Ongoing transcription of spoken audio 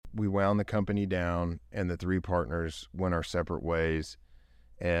we wound the company down, and the three partners went our separate ways.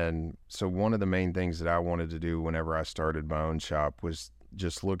 And so one of the main things that I wanted to do whenever I started my own shop was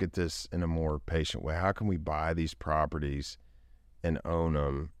just look at this in a more patient way. How can we buy these properties and own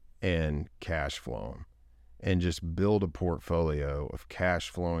them and cash flow them, and just build a portfolio of cash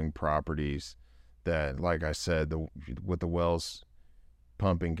flowing properties that, like I said, with the wells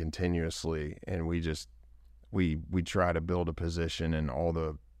pumping continuously, and we try to build a position in all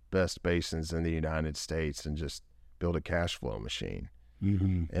the best basins in the United States and just build a cash flow machine.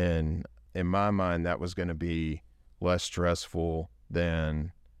 Mm-hmm. And in my mind, that was going to be less stressful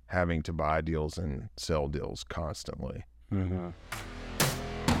than having to buy deals and sell deals constantly. Mm-hmm.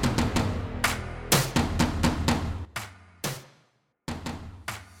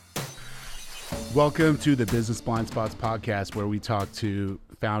 Welcome to the Business Blindsports podcast, where we talk to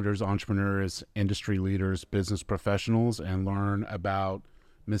founders, entrepreneurs, industry leaders, business professionals, and learn about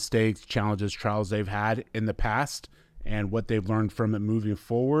mistakes, challenges, trials they've had in the past and what they've learned from it moving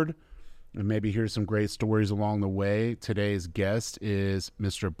forward, and maybe hear some great stories along the way. Today's guest is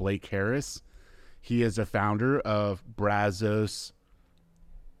Mr. Blake Harris. He is a founder of Brazos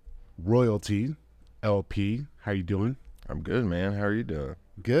Royalty LP. How you doing? I'm good, man. How are you doing?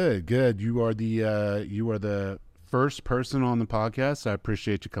 Good. You are the first person on the podcast. I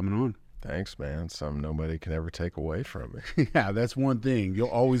appreciate you coming on. Thanks, man. Something nobody can ever take away from me. Yeah, that's one thing. You'll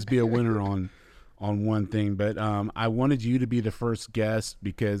always be a winner on one thing. But I wanted you to be the first guest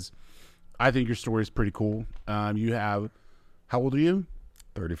because I think your story is pretty cool. You have, how old are you?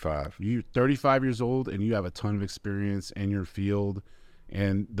 35. You're 35 years old, and you have a ton of experience in your field.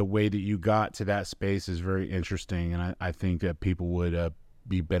 And the way that you got to that space is very interesting. And I think that people would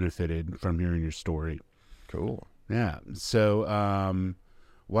be benefited from hearing your story. Cool. Yeah. So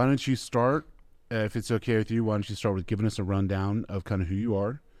why don't you start, if it's okay with you, why don't you start with giving us a rundown of kind of who you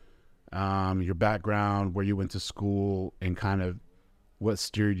are, your background, where you went to school, and kind of what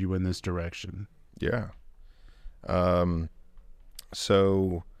steered you in this direction. Yeah.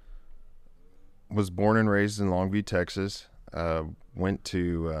 So was born and raised in Longview, Texas. Went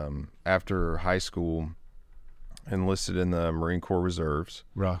to, after high school, enlisted in the Marine Corps Reserves.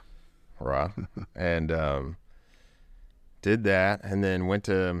 Rah. And did that, and then went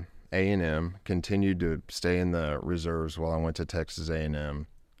to A&M, continued to stay in the reserves while I went to Texas A&M.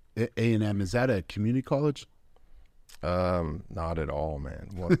 A&M, is that a community college? Not at all, man.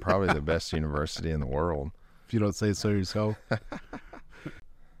 Well, probably the best university in the world. If you don't say so yourself.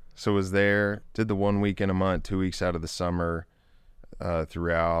 So was there, did the 1 week in a month, 2 weeks out of the summer,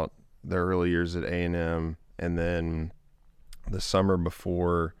 throughout the early years at A&M. And then the summer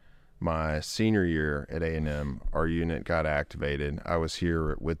before my senior year at A&M, our unit got activated. I was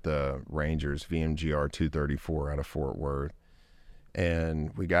here with the Rangers, VMGR 234 out of Fort Worth.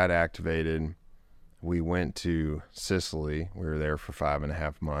 And we got activated. We went to Sicily. We were there for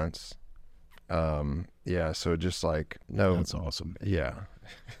 5.5 months. Yeah, so just like, no. That's awesome. Yeah.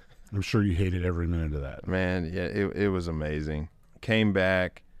 I'm sure you hated every minute of that. Man, yeah, it was amazing. Came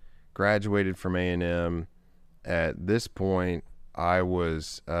back, graduated from A&M. At this point, I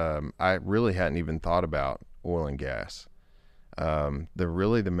really hadn't even thought about oil and gas.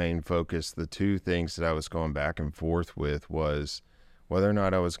 The main focus, the two things that I was going back and forth with was whether or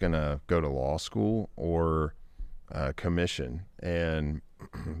not I was going to go to law school or commission and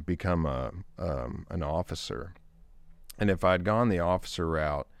become an officer. And if I'd gone the officer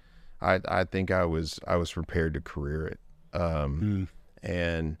route, I think I was prepared to career it.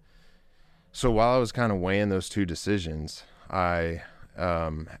 And so while I was kind of weighing those two decisions, I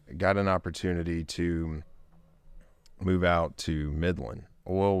got an opportunity to move out to Midland.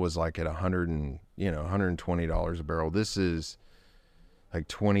 Oil was like at $120 a barrel. This is like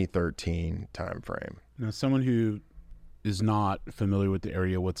 2013 time frame. Now, someone who is not familiar with the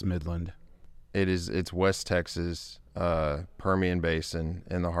area, what's Midland? It's West Texas, Permian Basin,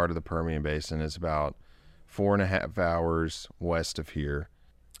 in the heart of the Permian Basin. It's about 4.5 hours west of here.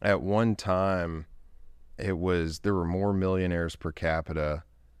 At one time, there were more millionaires per capita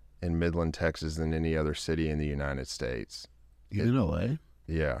in Midland, Texas than any other city in the United States. In LA?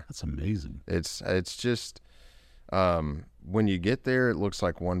 Yeah. That's amazing. It's just, when you get there, it looks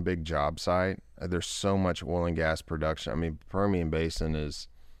like one big job site. There's so much oil and gas production. I mean, Permian Basin is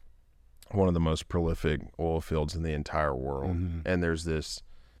one of the most prolific oil fields in the entire world. Mm-hmm. And there's this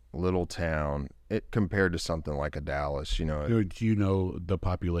little town, compared to something like a Dallas, Do you know the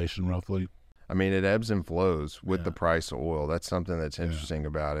population roughly? I mean, it ebbs and flows with the price of oil. That's something that's interesting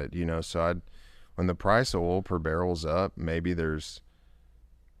about it, So when the price of oil per barrel's up, maybe there's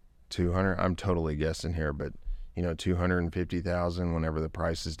 200. I'm totally guessing here, but $250,000. Whenever the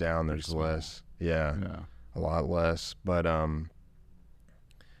price is down, there's less. Yeah, a lot less. But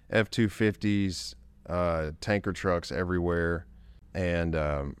F-250s, tanker trucks everywhere. And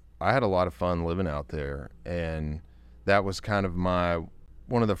I had a lot of fun living out there. And that was kind of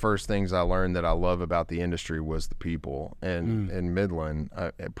one of the first things I learned that I love about the industry was the people. And in Midland,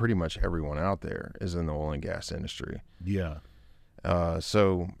 pretty much everyone out there is in the oil and gas industry. Yeah.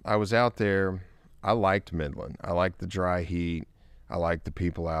 So I was out there. I liked Midland. I liked the dry heat. I liked the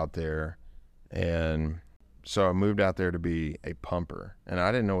people out there. And so I moved out there to be a pumper. And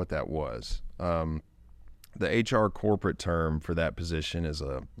I didn't know what that was. The HR corporate term for that position is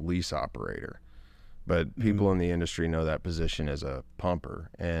a lease operator. But people in the industry know that position as a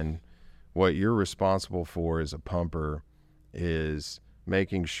pumper. And what you're responsible for as a pumper is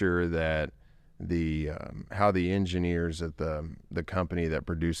making sure that how the engineers at the company that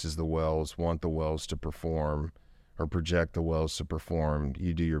produces the wells want the wells to perform or project the wells to perform.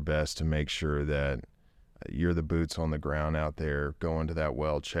 You do your best to make sure that you're the boots on the ground out there, going to that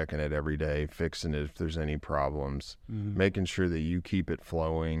well, checking it every day, fixing it if there's any problems, making sure that you keep it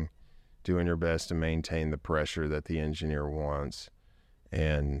flowing, doing your best to maintain the pressure that the engineer wants,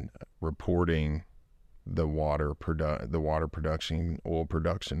 and reporting the water production, oil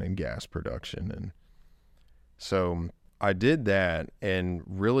production, and gas production. And so I did that and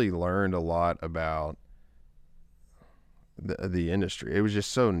really learned a lot about the industry. It was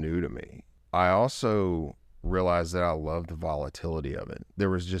just so new to me. I also realized that I loved the volatility of it. There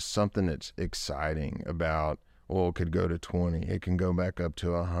was just something that's exciting about oil could go to 20, it can go back up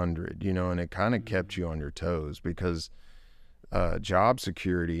to 100, and it kind of kept you on your toes because job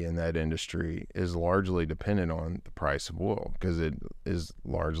security in that industry is largely dependent on the price of oil because it is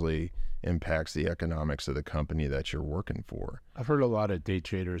largely impacts the economics of the company that you're working for. I've heard a lot of day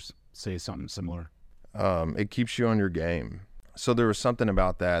traders say something similar. It keeps you on your game. So there was something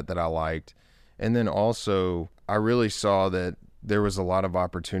about that I liked. And then also I really saw that there was a lot of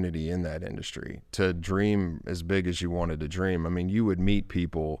opportunity in that industry to dream as big as you wanted to dream. I mean, you would meet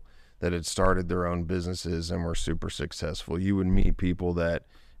people that had started their own businesses and were super successful. You would meet people that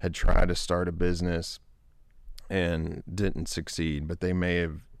had tried to start a business and didn't succeed, but they may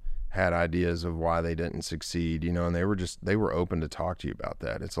have had ideas of why they didn't succeed, and they were open to talk to you about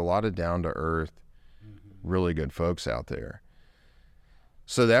that. It's a lot of down to earth, really good folks out there.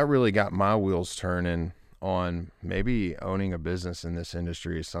 So that really got my wheels turning on maybe owning a business in this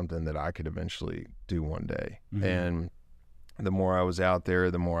industry is something that I could eventually do one day. And the more I was out there,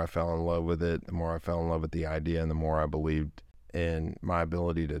 the more I fell in love with it, the more I fell in love with the idea, and the more I believed in my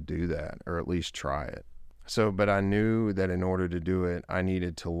ability to do that, or at least try it. So, but I knew that in order to do it, I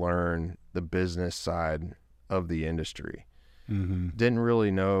needed to learn the business side of the industry. Didn't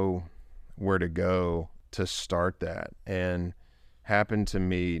really know where to go to start that, and happened to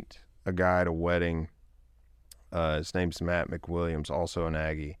meet a guy at a wedding. His name's Matt McWilliams, also an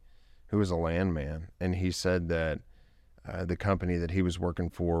Aggie, who was a landman. And he said that the company that he was working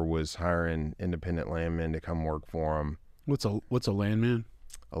for was hiring independent landmen to come work for him. What's a landman?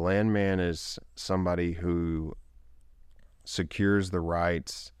 A landman is somebody who secures the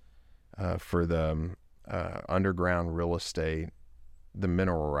rights for the underground real estate, the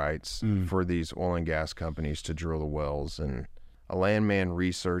mineral rights for these oil and gas companies to drill the wells. And a landman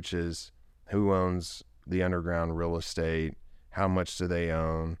researches who owns the underground real estate, how much do they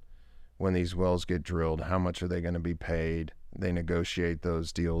own, when these wells get drilled, how much are they going to be paid. They negotiate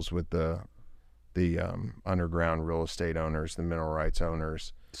those deals with the underground real estate owners, the mineral rights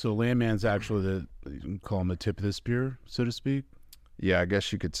owners. So landman's actually you can call him the tip of the spear, so to speak? Yeah, I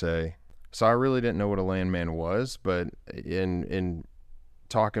guess you could say. So I really didn't know what a landman was, but in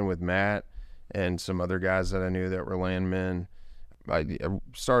talking with Matt and some other guys that I knew that were landmen, I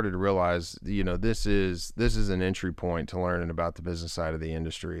started to realize, this is an entry point to learning about the business side of the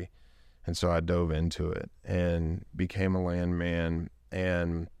industry. And so I dove into it and became a landman.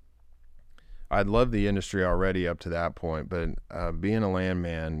 And I'd loved the industry already up to that point, but being a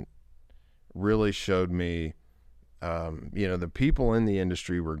landman really showed me, the people in the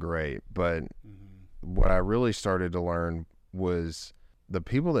industry were great, but what I really started to learn was the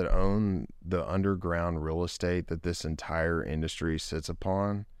people that own the underground real estate that this entire industry sits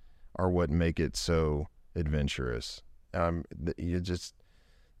upon are what make it so adventurous.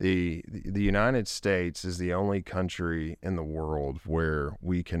 The United States is the only country in the world where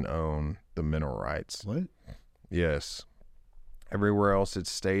we can own the mineral rights. What? Yes. Everywhere else it's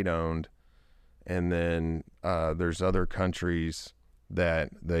state owned, and then there's other countries that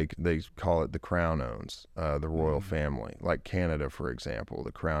they call it the crown owns, the royal family. Like Canada, for example,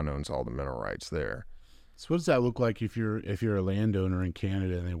 the crown owns all the mineral rights there. So what does that look like if you're a landowner in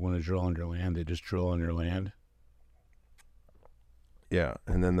Canada and they want to drill on your land? They just drill on your land. Yeah,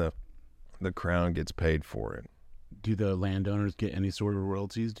 and then the crown gets paid for it. Do the landowners get any sort of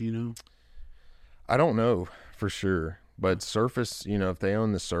royalties? Do you know? I don't know for sure, but surface, if they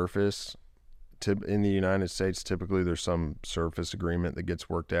own the surface, in the United States, typically there's some surface agreement that gets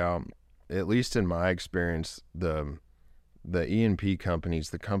worked out. At least in my experience, the E&P companies,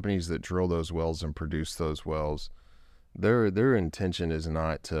 the companies that drill those wells and produce those wells, their intention is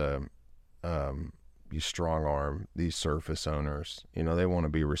not to you strong arm these surface owners. They want to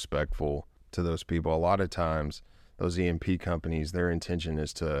be respectful to those people. A lot of times, those E&P companies, their intention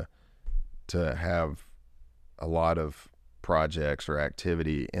is to have a lot of projects or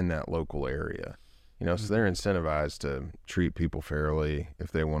activity in that local area. So they're incentivized to treat people fairly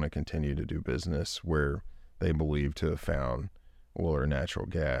if they want to continue to do business where they believe to have found oil or natural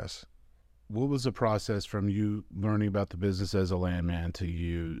gas. What was the process from you learning about the business as a landman to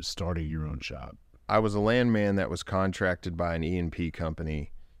you starting your own shop? I was a landman that was contracted by an E&P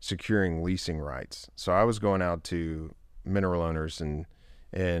company securing leasing rights. So I was going out to mineral owners and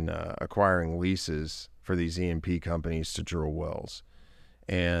acquiring leases for these E&P companies to drill wells.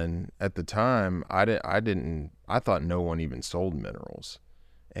 And at the time, I thought no one even sold minerals.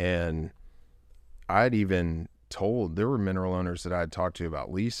 And I'd even told, there were mineral owners that I'd talked to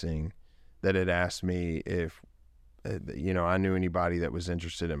about leasing that had asked me if, I knew anybody that was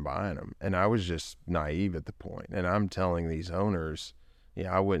interested in buying them. And I was just naive at the point. And I'm telling these owners,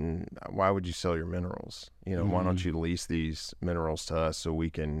 why would you sell your minerals? Why don't you lease these minerals to us so we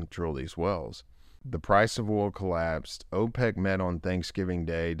can drill these wells? The price of oil collapsed. OPEC met on Thanksgiving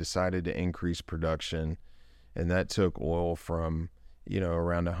Day, decided to increase production, and that took oil from,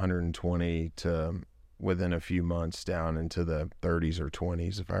 around 120 to within a few months down into the 30s or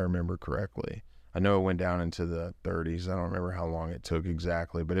 20s, if I remember correctly. I know it went down into the 30s. I don't remember how long it took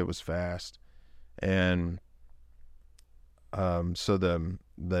exactly, but it was fast. And so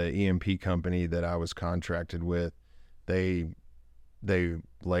the E&P company that I was contracted with, they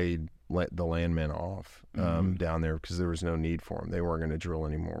let the landmen off down there because there was no need for them. They weren't going to drill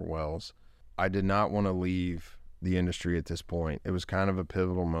any more wells. I did not want to leave the industry at this point. It was kind of a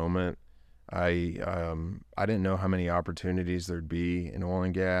pivotal moment. I didn't know how many opportunities there'd be in oil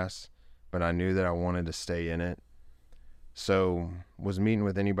and gas, but I knew that I wanted to stay in it. So was meeting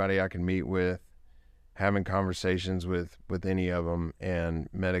with anybody I could meet with, having conversations with any of them, and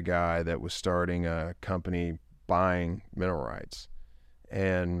met a guy that was starting a company buying mineral rights.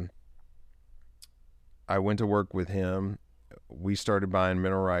 And I went to work with him. We started buying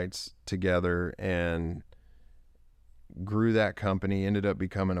mineral rights together and grew that company, ended up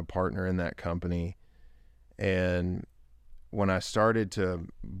becoming a partner in that company. And when I started to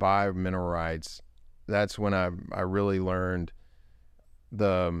buy mineral rights, that's when I really learned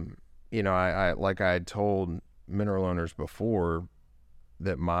I like I had told mineral owners before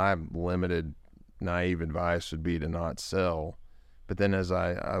that my limited naive advice would be to not sell. But then as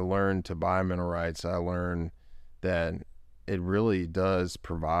I learned to buy mineral rights, I learned that it really does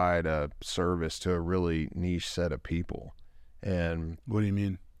provide a service to a really niche set of people. And what do you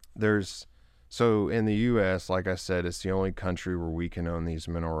mean? So in the U.S., like I said, it's the only country where we can own these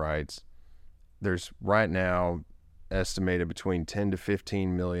mineral rights. There's right now estimated between 10 to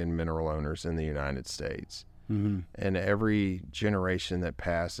 15 million mineral owners in the United States. Mm-hmm. And every generation that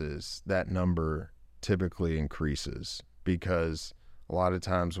passes, that number typically increases, because a lot of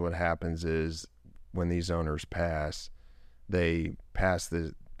times what happens is when these owners pass, they pass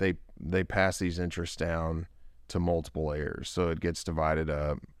these interests down to multiple heirs. So it gets divided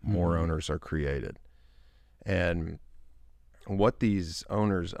up, more owners are created. And what these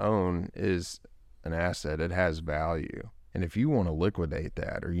owners own is an asset. It has value. And if you want to liquidate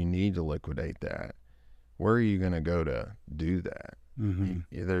that, or you need to liquidate that, where are you going to go to do that?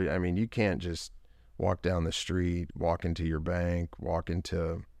 Mm-hmm. You can't just walk down the street, walk into your bank, walk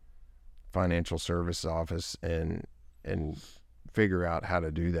into financial service office and figure out how to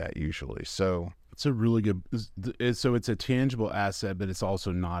do that usually. So it's a really good, so it's a tangible asset, but it's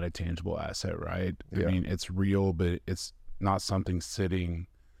also not a tangible asset, right? Yeah. I mean, it's real, but it's not something sitting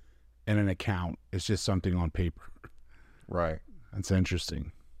in an account. It's just something on paper. Right. That's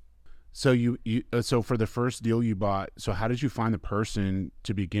interesting. So so for the first deal you bought, so how did you find the person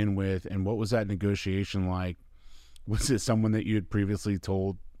to begin with, and what was that negotiation like? Was it someone that you had previously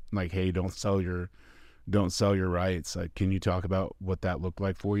told, like, hey, don't sell your rights? Like, can you talk about what that looked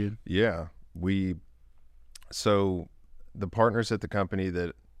like for you? Yeah. So the partners at the company,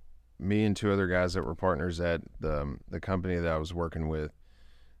 that me and two other guys that were partners at the company that I was working with,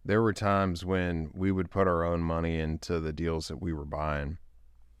 there were times when we would put our own money into the deals that we were buying.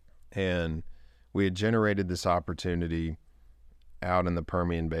 And we had generated this opportunity out in the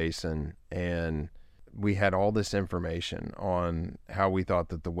Permian Basin, and we had all this information on how we thought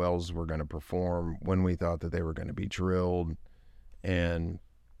that the wells were going to perform, when we thought that they were going to be drilled, and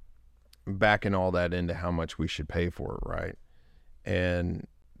backing all that into how much we should pay for it, right? And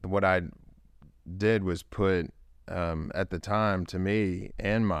what I did was put, at the time, to me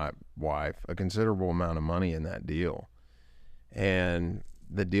and my wife, a considerable amount of money in that deal. And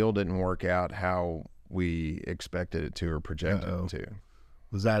the deal didn't work out how we expected it to or projected it to.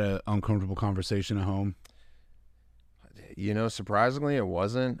 Was that an uncomfortable conversation at home? You know, surprisingly, it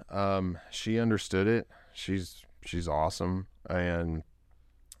wasn't. She understood it. She's awesome. And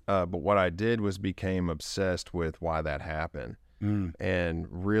but what I did was became obsessed with why that happened, and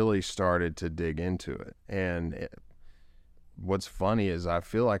really started to dig into it. And what's funny is I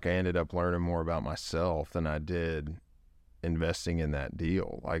feel like I ended up learning more about myself than I did investing in that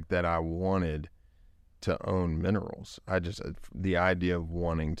deal. Like, that I wanted to own minerals. The idea of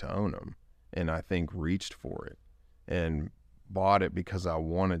wanting to own them, and I think reached for it and bought it because I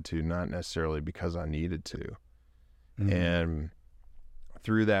wanted to, not necessarily because I needed to. And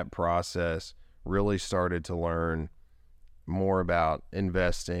through that process, really started to learn more about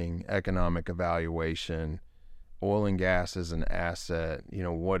investing, economic evaluation, oil and gas as an asset. You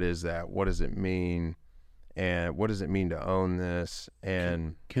know, what is that? What does it mean? And what does it mean to own this?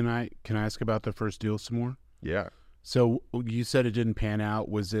 And can I ask about the first deal some more? yeah. So you said it didn't pan out.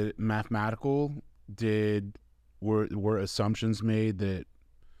 Was it mathematical? Were assumptions made that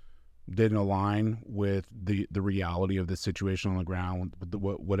didn't align with the reality of the situation on the ground,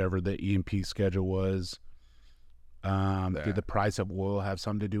 whatever the E&P schedule was? Did the price of oil have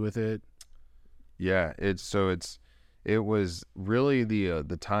something to do with it? Yeah, it was really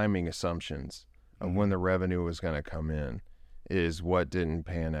the timing assumptions of when the revenue was going to come in is what didn't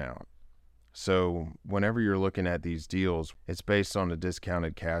pan out. So whenever you're looking at these deals, it's based on a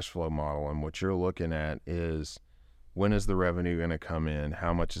discounted cash flow model, and what you're looking at is, when is the revenue going to come in?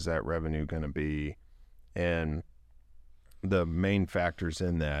 How much is that revenue going to be? And the main factors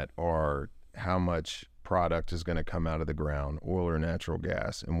in that are how much product is going to come out of the ground, oil or natural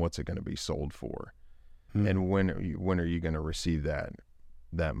gas, and what's it going to be sold for? And when are you going to receive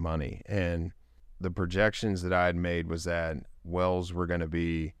that money? And the projections that I had made was that wells were going to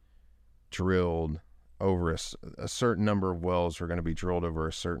be drilled over a certain number of wells were going to be drilled over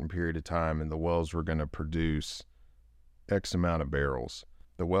a certain period of time, and the wells were going to produce X amount of barrels.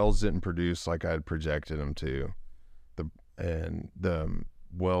 The wells didn't produce like I had projected them to.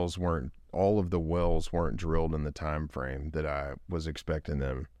 All of the wells weren't drilled in the time frame that I was expecting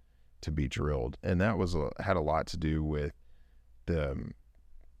them to be drilled. And that had a lot to do with the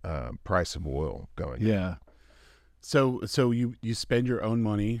price of oil going. Yeah. So you spend your own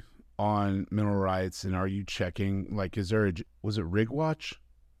money on mineral rights, and are you checking, like, was it Rig Watch?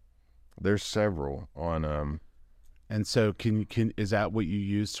 There's several on and so is that what you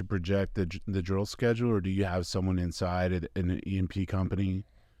use to project the drill schedule, or do you have someone inside an E&P company,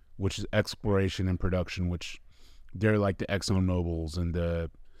 which is exploration and production, which they're like the Exxon Mobil's and the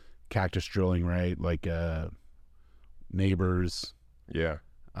Cactus Drilling, right? Like Neighbors. Yeah.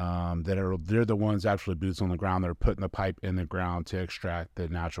 They're the ones actually boots on the ground. They're putting the pipe in the ground to extract the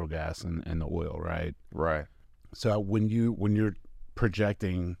natural gas and the oil, right? Right. So when you're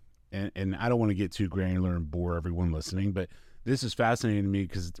projecting, and I don't want to get too granular and bore everyone listening, but this is fascinating to me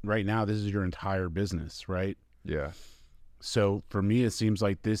because right now this is your entire business, right? Yeah. So for me, it seems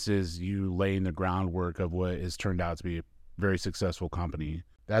like this is you laying the groundwork of what has turned out to be a very successful company.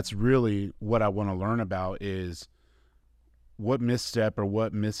 That's really what I want to learn about, is what misstep or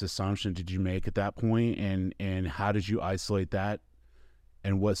what misassumption did you make at that point, and how did you isolate that,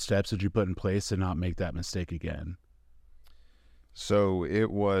 and what steps did you put in place to not make that mistake again? So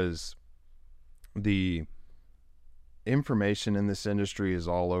it was, the information in this industry is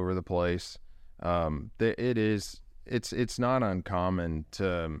all over the place. It's not uncommon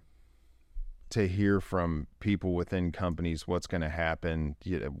to hear from people within companies what's going to happen.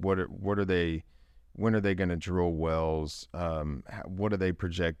 When are they going to drill wells? What do they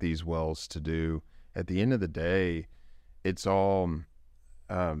project these wells to do? At the end of the day, it's all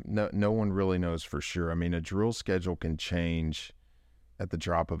no one really knows for sure. I mean, a drill schedule can change at the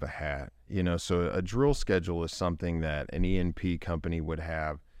drop of a hat, so a drill schedule is something that an E&P company would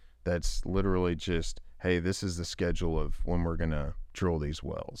have that's literally just, hey, this is the schedule of when we're going to drill these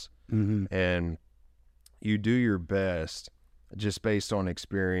wells. Mm-hmm. And you do your best just based on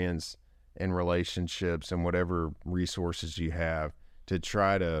experience and relationships and whatever resources you have to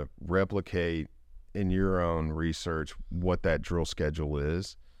try to replicate in your own research what that drill schedule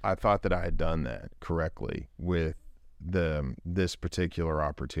is. I thought that I had done that correctly with this particular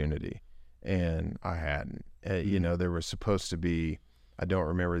opportunity, and I hadn't. You know, there was supposed to be, I don't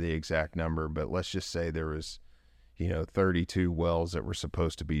remember the exact number, but let's just say there was, 32 wells that were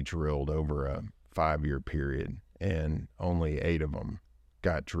supposed to be drilled over a 5-year period, and only 8 of them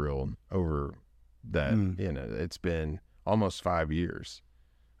got drilled over that. It's been almost 5 years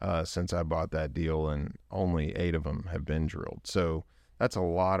since I bought that deal, and only 8 of them have been drilled. So that's a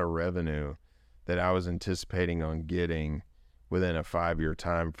lot of revenue that I was anticipating on getting within a 5-year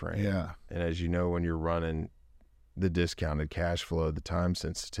time frame. Yeah. And as you know, when you're running the discounted cash flow, the time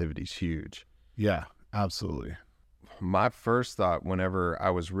sensitivity is huge. Yeah, absolutely. My first thought whenever I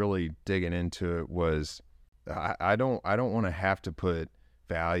was really digging into it was, I don't want to have to put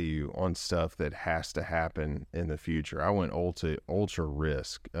value on stuff that has to happen in the future. I went ultra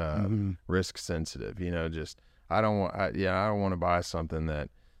risk, risk sensitive. I don't want to buy something that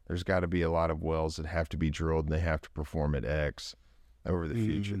there's got to be a lot of wells that have to be drilled and they have to perform at X over the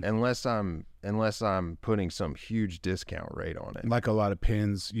future, unless I'm putting some huge discount rate on it. Like a lot of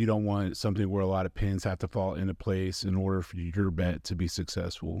pins, you don't want something where a lot of pins have to fall into place in order for your bet to be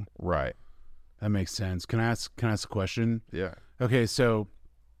successful. Right. That makes sense. Can I ask a question? Yeah. Okay, so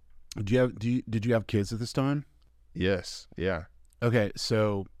did you have kids at this time? Yes. Yeah. Okay,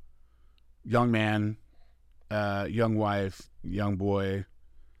 so young man, young wife, young boy,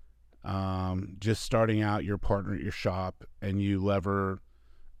 just starting out, your partner at your shop, and you lever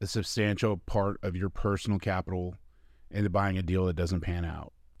a substantial part of your personal capital into buying a deal that doesn't pan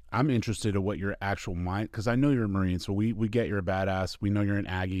out. I'm interested in what your actual mind, because I know you're a Marine, so we get you're a badass. We know you're an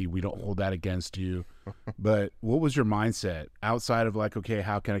Aggie. We don't hold that against you. But what was your mindset outside of like, okay,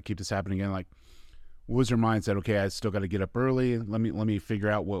 how can I keep this happening again? Like, what was your mindset? Okay, I still got to get up early. Let me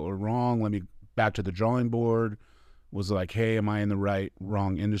figure out what went wrong. Let me back to the drawing board. Was it like, hey, am I in the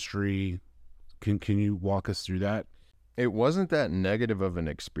wrong industry? Can you walk us through that? It wasn't that negative of an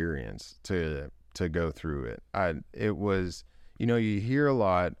experience to go through it. It was, you hear a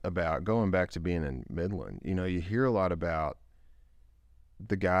lot about, going back to being in Midland, you hear a lot about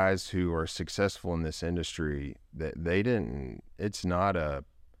the guys who are successful in this industry that it's not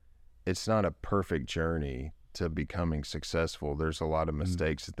a perfect journey to becoming successful. There's a lot of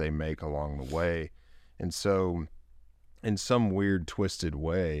mistakes that they make along the way. And so in some weird twisted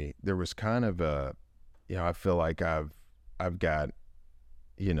way, there was kind of I feel like I've got,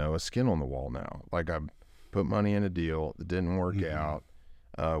 a skin on the wall now. Like I've put money in a deal that didn't work out.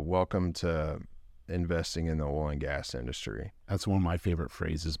 Welcome to investing in the oil and gas industry. That's one of my favorite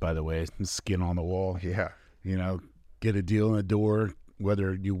phrases, by the way, skin on the wall. Yeah. Get a deal in the door.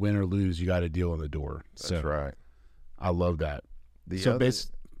 Whether you win or lose, you got a deal in the door. That's right. I love that.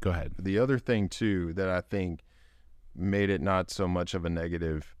 Go ahead. The other thing too that I think made it not so much of a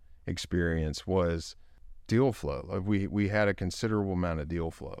negative experience was deal flow. Like we had a considerable amount of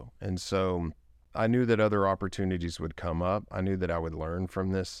deal flow. And so I knew that other opportunities would come up. I knew that I would learn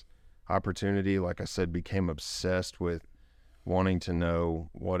from this opportunity. Like I said, became obsessed with wanting to know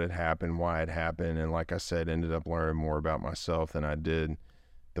what had happened, why it happened. And like I said, ended up learning more about myself than I did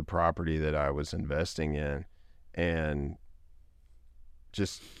the property that I was investing in, and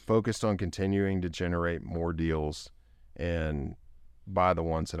just focused on continuing to generate more deals and buy the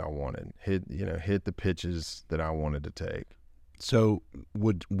ones that I wanted, hit the pitches that I wanted to take. So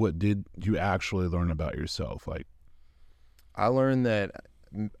what did you actually learn about yourself? Like, I learned that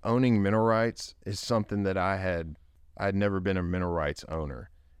owning mineral rights is something that I'd never been a mineral rights owner.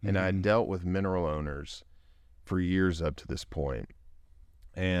 And I dealt with mineral owners for years up to this point.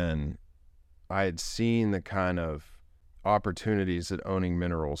 And I had seen the kind of opportunities that owning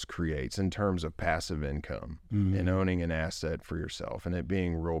minerals creates in terms of passive income and owning an asset for yourself and it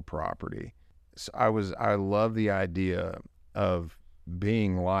being real property. So I love the idea of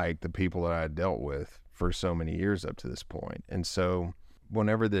being like the people that I had dealt with for so many years up to this point. And so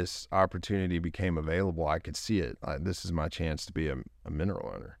whenever this opportunity became available, I could see it. This is my chance to be a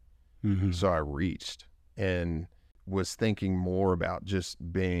mineral owner. So I reached and was thinking more about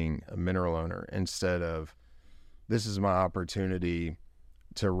just being a mineral owner instead of, this is my opportunity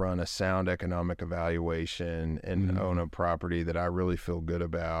to run a sound economic evaluation and own a property that I really feel good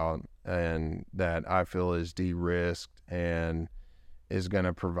about and that I feel is de-risked and is going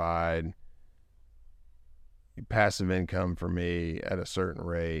to provide passive income for me at a certain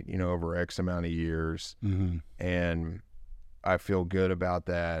rate, over X amount of years. And I feel good about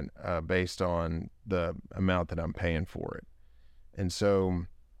that based on the amount that I'm paying for it. And so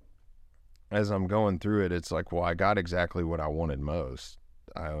as I'm going through it, it's like, well, I got exactly what I wanted most.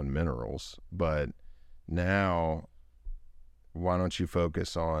 I own minerals, but now why don't you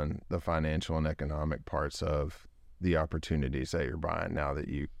focus on the financial and economic parts of the opportunities that you're buying now that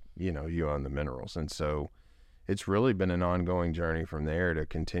you own the minerals? And so it's really been an ongoing journey from there to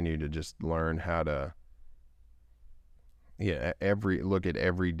continue to just learn how to look at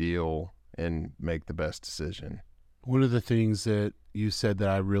every deal and make the best decision. One of the things that you said that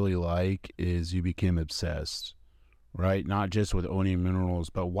I really like is you became obsessed, right? Not just with owning minerals,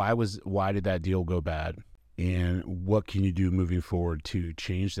 but why did that deal go bad? And what can you do moving forward to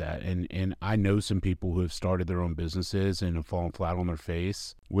change that? And I know some people who have started their own businesses and have fallen flat on their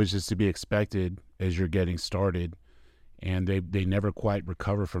face, which is to be expected as you're getting started. And they never quite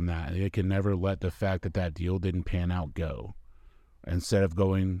recover from that. They can never let the fact that deal didn't pan out go. Instead of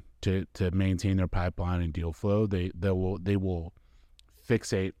going to maintain their pipeline and deal flow, they will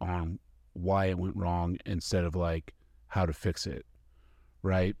fixate on why it went wrong instead of like how to fix it,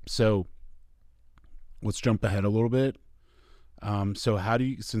 right? So let's jump ahead a little bit. So how do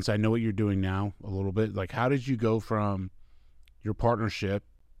you, since I know what you're doing now a little bit, like how did you go from your partnership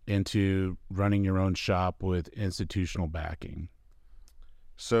into running your own shop with institutional backing?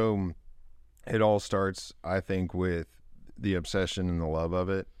 So it all starts, I think, with the obsession and the love of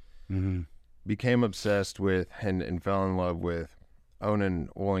it. Mm-hmm. Became obsessed with and fell in love with owning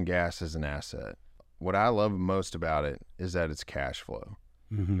oil and gas as an asset. What I love most about it is that it's cash flow.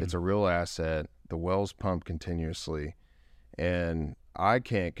 Mm-hmm. It's a real asset. The wells pump continuously, and I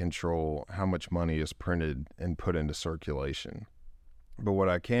can't control how much money is printed and put into circulation. But what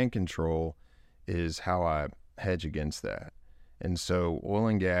I can control is how I hedge against that. And so oil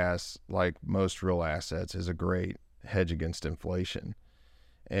and gas, like most real assets, is a great hedge against inflation.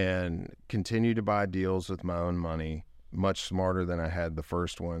 And continue to buy deals with my own money, much smarter than I had the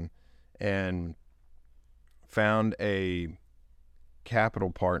first one, and found a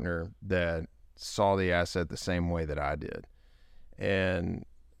capital partner that saw the asset the same way that I did and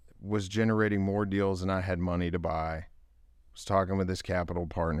was generating more deals than I had money to buy. Was talking with this capital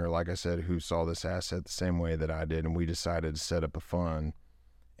partner, like I said, who saw this asset the same way that I did, and we decided to set up a fund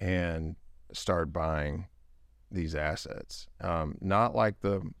and start buying these assets. Not like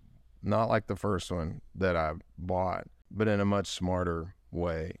the first one that I bought, but in a much smarter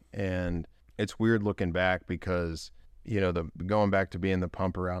way. And it's weird looking back because, going back to being the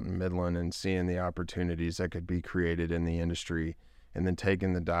pumper out in Midland and seeing the opportunities that could be created in the industry, and then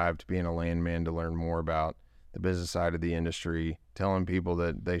taking the dive to being a landman to learn more about the business side of the industry, telling people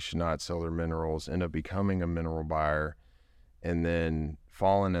that they should not sell their minerals, end up becoming a mineral buyer, and then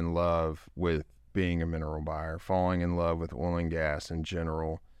falling in love with being a mineral buyer, falling in love with oil and gas in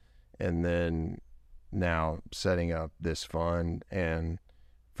general, and then now setting up this fund and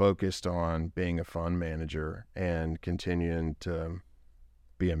focused on being a fund manager and continuing to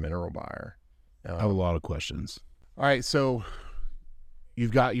be a mineral buyer. I have a lot of questions. All right, so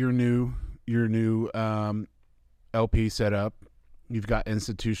you've got your new LP set up. You've got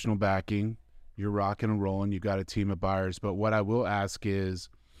institutional backing. You're rocking and rolling. You've got a team of buyers. But what I will ask is,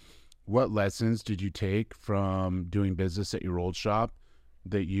 what lessons did you take from doing business at your old shop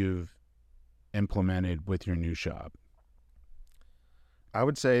that you've implemented with your new shop? I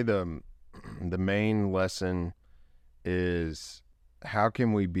would say the main lesson is, how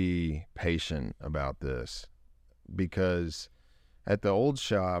can we be patient about this? Because at the old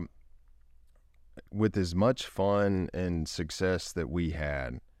shop, with as much fun and success that we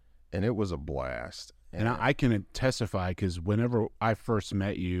had, and it was a blast. And I can testify, because whenever I first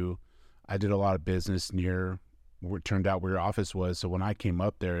met you, I did a lot of business near where it turned out where your office was. So when I came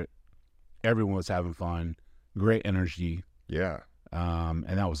up there, everyone was having fun, great energy. Yeah. And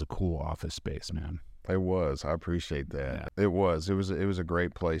that was a cool office space, man. It was. I appreciate that. Yeah. It was a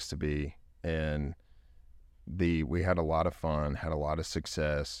great place to be. And we had a lot of fun, had a lot of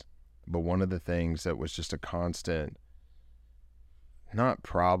success. But one of the things that was just a constant, not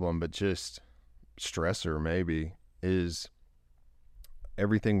problem, but just stressor maybe, is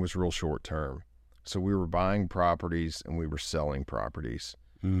everything was real short term. So we were buying properties and we were selling properties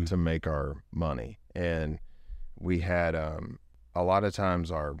to make our money. And we had, a lot of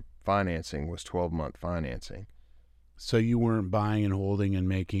times our financing was 12-month financing. So you weren't buying and holding and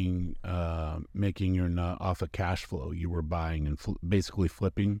making your nut off of cash flow. You were buying and basically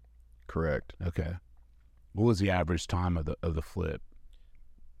flipping. Correct. Okay. What was the average time of the flip?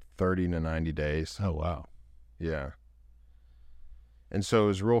 30 to 90 days. Oh, wow. Yeah. And so it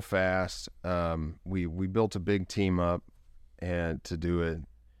was real fast. We built a big team up and to do it.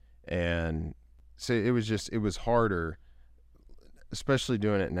 And so it was harder. especially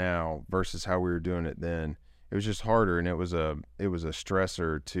doing it now versus how we were doing it then, it was just harder, and it was a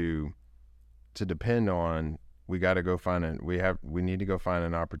stressor to depend on. We got to go we need to go find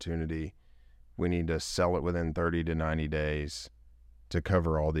an opportunity. We need to sell it within 30 to 90 days to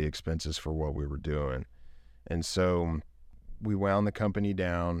cover all the expenses for what we were doing. And so we wound the company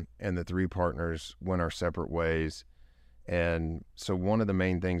down, and the three partners went our separate ways. And so one of the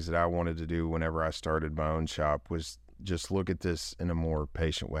main things that I wanted to do whenever I started my own shop was just look at this in a more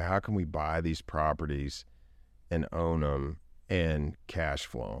patient way. How can we buy these properties and own them and cash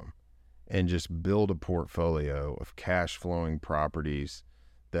flow them, and just build a portfolio of cash flowing properties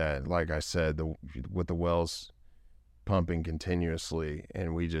that, like I said, with the wells pumping continuously,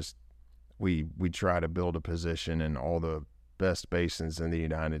 and we try to build a position in all the best basins in the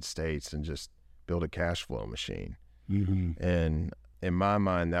United States and just build a cash flow machine. Mm-hmm. And in my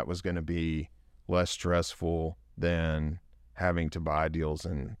mind, that was going to be less stressful than having to buy deals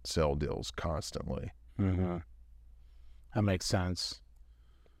and sell deals constantly. Mm-hmm. That makes sense.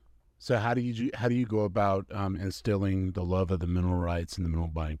 So how do you go about instilling the love of the mineral rights and the mineral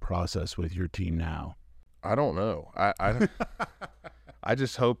buying process with your team now? I don't know. I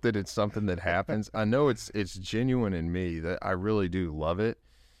just hope that it's something that happens. I know it's genuine in me, that I really do love it.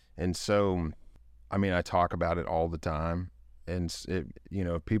 And so, I mean, I talk about it all the time, and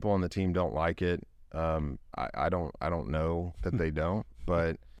if people on the team don't like it, I don't know that they don't,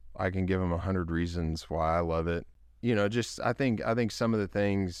 but I can give them 100 reasons why I love it. I think some of the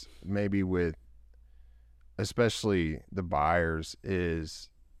things maybe with, especially the buyers, is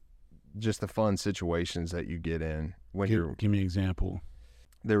just the fun situations that you get in when Give me an example.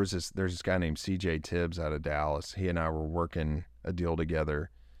 There's this guy named CJ Tibbs out of Dallas. He and I were working a deal together,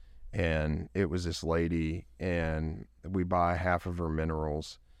 and it was this lady, and we buy half of her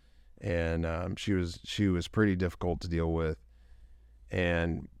minerals, and she was pretty difficult to deal with,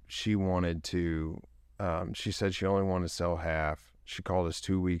 and she wanted to. She said she only wanted to sell half. She called us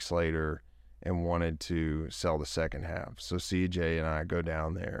 2 weeks later and wanted to sell the second half. So CJ and I go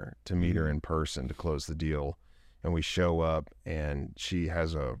down there to meet her in person to close the deal. And we show up, and she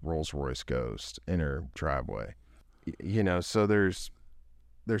has a Rolls Royce Ghost in her driveway. So there's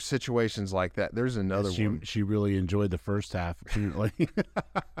situations like that. There's another one. She really enjoyed the first half, apparently.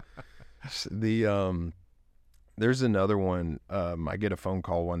 There's another one. I get a phone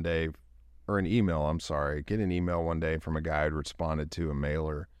call one day, or an email, I'm sorry. Get an email one day from a guy who responded to a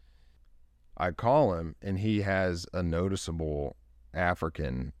mailer. I call him, and he has a noticeable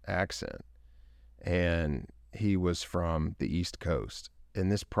African accent, and he was from the East Coast.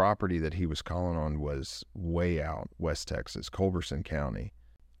 And this property that he was calling on was way out West Texas, Culberson County.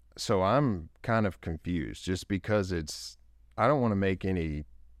 So I'm kind of confused, just because I don't want to make any,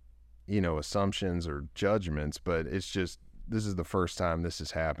 assumptions or judgments, but it's just, this is the first time this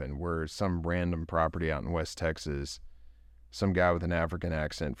has happened, where some random property out in West Texas, some guy with an African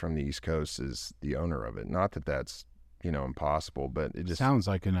accent from the East Coast is the owner of it. Not that that's, impossible, but it just sounds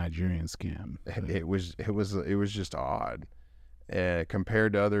like a Nigerian scam. It was just odd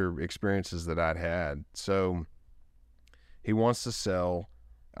compared to other experiences that I'd had. So he wants to sell.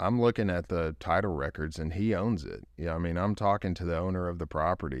 I'm looking at the title records, and he owns it. I'm talking to the owner of the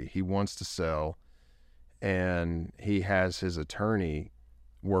property. He wants to sell, and he has his attorney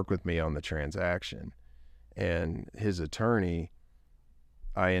work with me on the transaction. And his attorney,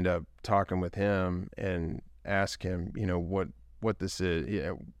 I end up talking with him and ask him, what this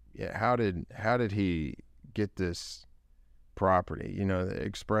is. How did he get this property?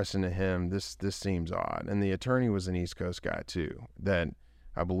 Expressing to him, this seems odd. And the attorney was an East Coast guy too, that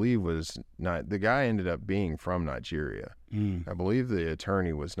I believe was not, the guy ended up being from Nigeria. I believe the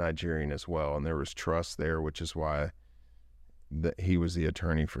attorney was Nigerian as well, and there was trust there, which is why he was the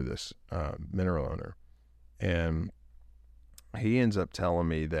attorney for this mineral owner. And he ends up telling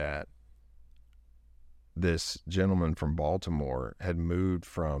me that this gentleman from Baltimore had moved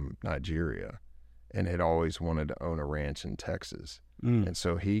from Nigeria and had always wanted to own a ranch in Texas. And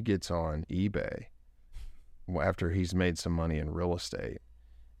so he gets on eBay after he's made some money in real estate,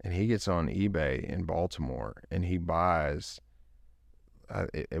 and he gets on eBay in Baltimore, and he buys,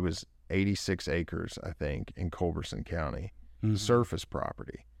 it was 86 acres, I think, in Culberson County, surface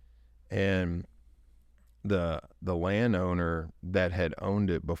property. And the landowner that had owned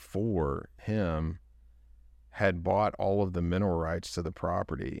it before him had bought all of the mineral rights to the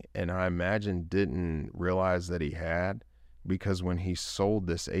property, and I imagine didn't realize that he had, because when he sold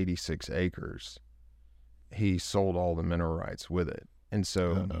this 86 acres, he sold all the mineral rights with it. And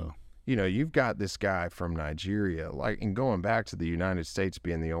so, you've got this guy from Nigeria, and going back to the United States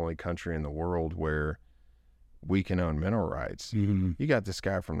being the only country in the world where we can own mineral rights. Mm-hmm. You got this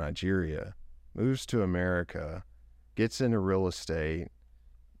guy from Nigeria, moves to America, gets into real estate,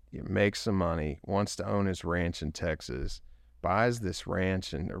 makes some money, wants to own his ranch in Texas, buys this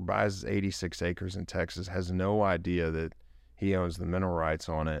ranch or buys 86 acres in Texas, has no idea that he owns the mineral rights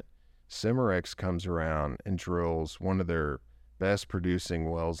on it. Cimarex comes around and drills one of their best producing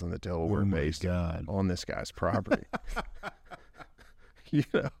wells in the Delaware Basin on this guy's property.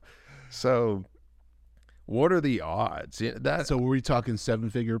 So what are the odds? So were we talking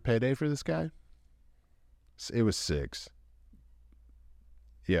 7-figure payday for this guy? It was 6.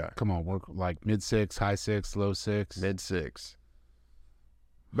 Yeah. Come on, work like mid-6, high-6, low-6? Mid-6.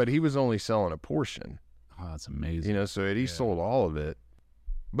 But he was only selling a portion. Oh, that's amazing. So he sold all of it.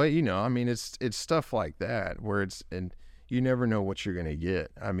 But, I mean, it's stuff like that where and you never know what you're going to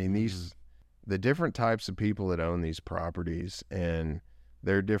get. I mean, the different types of people that own these properties and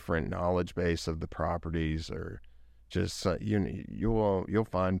their different knowledge base of the properties are just, you'll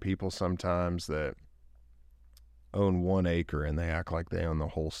find people sometimes that own 1 acre and they act like they own the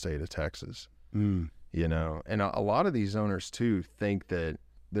whole state of Texas. And a lot of these owners too think that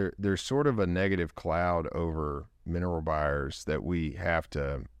there's sort of a negative cloud over mineral buyers that we have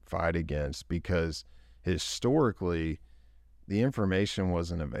to fight against because historically the information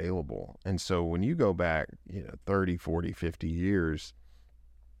wasn't available. And so when you go back 30, 40, 50 years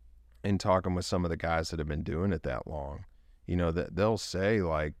and talking with some of the guys that have been doing it that long, that they'll say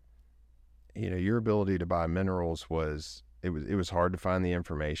like, your ability to buy minerals was hard to find the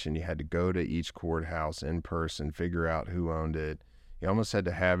information. You had to go to each courthouse in person, figure out who owned it. You almost had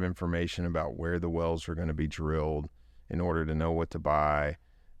to have information about where the wells were going to be drilled in order to know what to buy.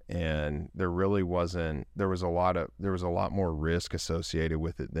 And there was a lot more risk associated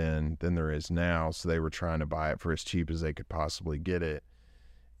with it then than there is now. So they were trying to buy it for as cheap as they could possibly get it.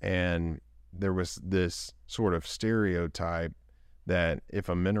 And there was this sort of stereotype that if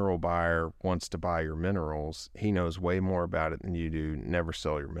a mineral buyer wants to buy your minerals, he knows way more about it than you do. Never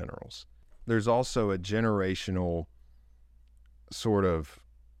sell your minerals. There's also a generational sort of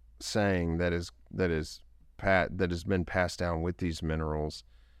saying that has been passed down with these minerals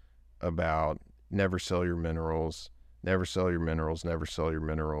about never sell your minerals, never sell your minerals, never sell your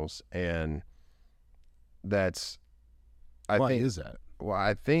minerals. And that's, Why is that? Well,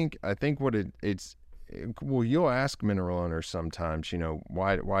 I think what well, you'll ask mineral owners sometimes,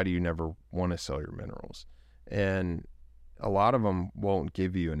 why do you never want to sell your minerals? And a lot of them won't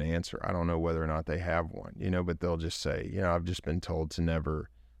give you an answer. I don't know whether or not they have one, but they'll just say, I've just been told to never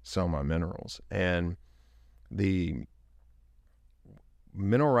sell my minerals. And the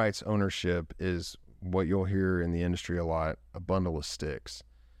mineral rights ownership is what you'll hear in the industry a lot, a bundle of sticks.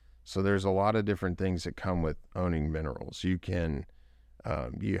 So there's a lot of different things that come with owning minerals. You can,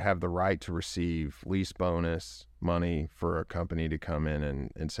 you have the right to receive lease bonus money for a company to come in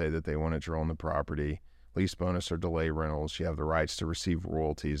and say that they want to drill on the property. Lease bonus or delay rentals. You have the rights to receive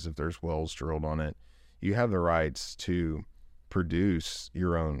royalties if there's wells drilled on it. You have the rights to produce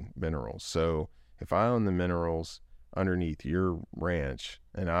your own minerals. So if I own the minerals underneath your ranch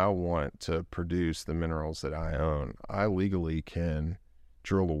and I want to produce the minerals that I own, I legally can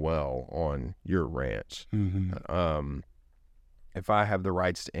drill a well on your ranch. Mm-hmm. If I have the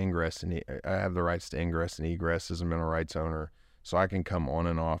rights to ingress and egress as a mineral rights owner, so I can come on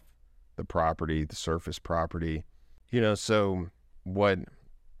and off the property, the surface property. So what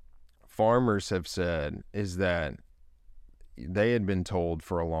farmers have said is that they had been told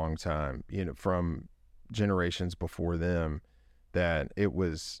for a long time, from generations before them, that it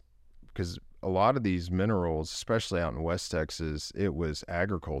was because a lot of these minerals, especially out in West Texas, it was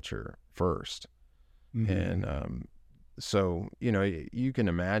agriculture first. Mm-hmm. And so, you can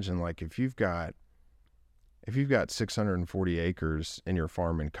imagine, like, if you've got 640 acres and you're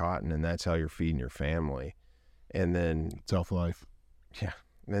farming cotton and that's how you're feeding your family, and then tough life. Yeah.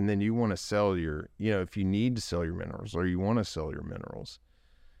 And then you want to sell if you need to sell your minerals or you want to sell your minerals,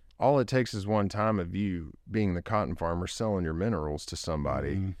 all it takes is one time of you being the cotton farmer selling your minerals to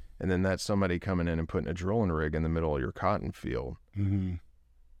somebody. Mm-hmm. And then that's somebody coming in and putting a drilling rig in the middle of your cotton field. Mm-hmm.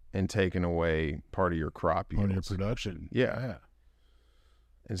 And taking away part of your crop yields. Part of your production. Yeah.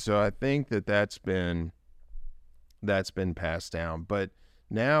 And so I think that's been passed down. But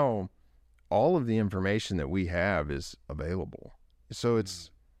now all of the information that we have is available. So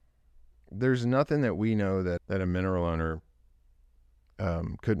there's nothing that we know that a mineral owner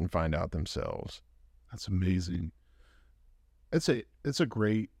couldn't find out themselves. That's amazing. It's a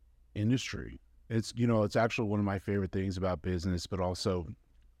great industry. It's actually one of my favorite things about business, but also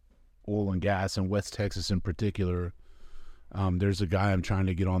oil and gas in West Texas in particular. There's a guy I'm trying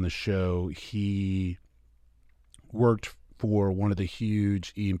to get on the show. He worked for one of the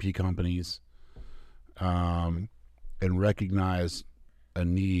huge E&P companies, and recognized a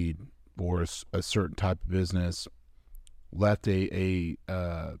need for a certain type of business, left a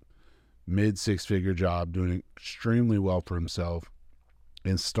mid six-figure job doing extremely well for himself,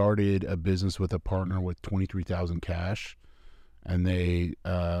 and started a business with a partner with 23,000 cash, and they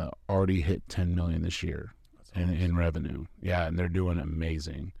already hit 10 million this year in revenue. Yeah, and they're doing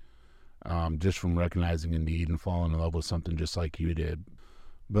amazing, just from recognizing a need and falling in love with something just like you did.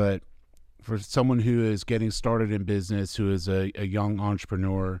 But for someone who is getting started in business, who is a young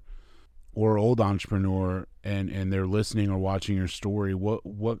entrepreneur or old entrepreneur, and they're listening or watching your story,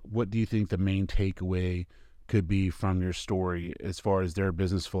 what do you think the main takeaway could be from your story as far as their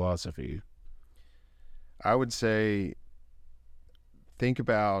business philosophy? I would say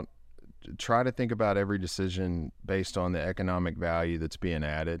try to think about every decision based on the economic value that's being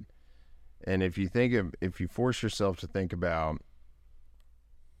added. And if you force yourself to think about,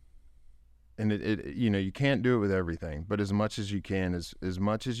 and you can't do it with everything, but as much as you can, as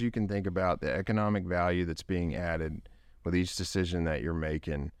much as you can think about the economic value that's being added with each decision that you're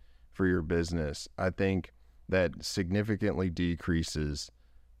making for your business, I think that significantly decreases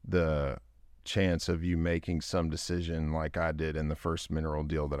the chance of you making some decision like I did in the first mineral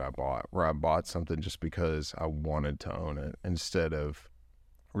deal that I bought, where I bought something just because I wanted to own it, instead of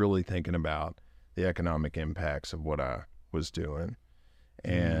really thinking about the economic impacts of what I was doing.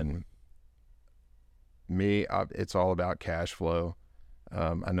 And it's all about cash flow.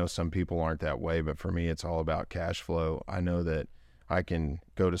 I know some people aren't that way, but for me, it's all about cash flow. I know that I can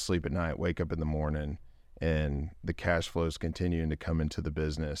go to sleep at night, wake up in the morning, and the cash flow is continuing to come into the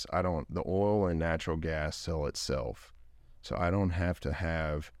business. The oil and natural gas sell itself. So I don't have to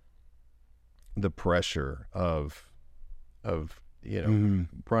have the pressure of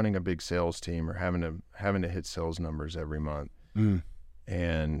running a big sales team or having to hit sales numbers every month.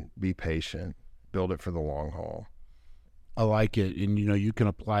 And be patient, build it for the long haul. I like it. And, you can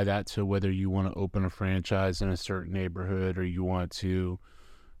apply that to whether you want to open a franchise in a certain neighborhood, or you want to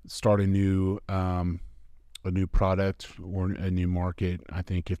start a new product or a new market. I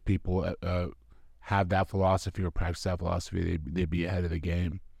think if people have that philosophy or practice that philosophy, they'd be ahead of the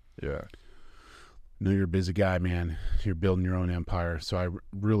game. Yeah. No, you're a busy guy, man. You're building your own empire. So I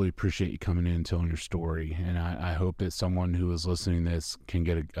really appreciate you coming in and telling your story. And I hope that someone who is listening to this can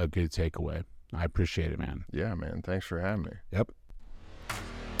get a good takeaway. I appreciate it, man. Yeah, man. Thanks for having me. Yep.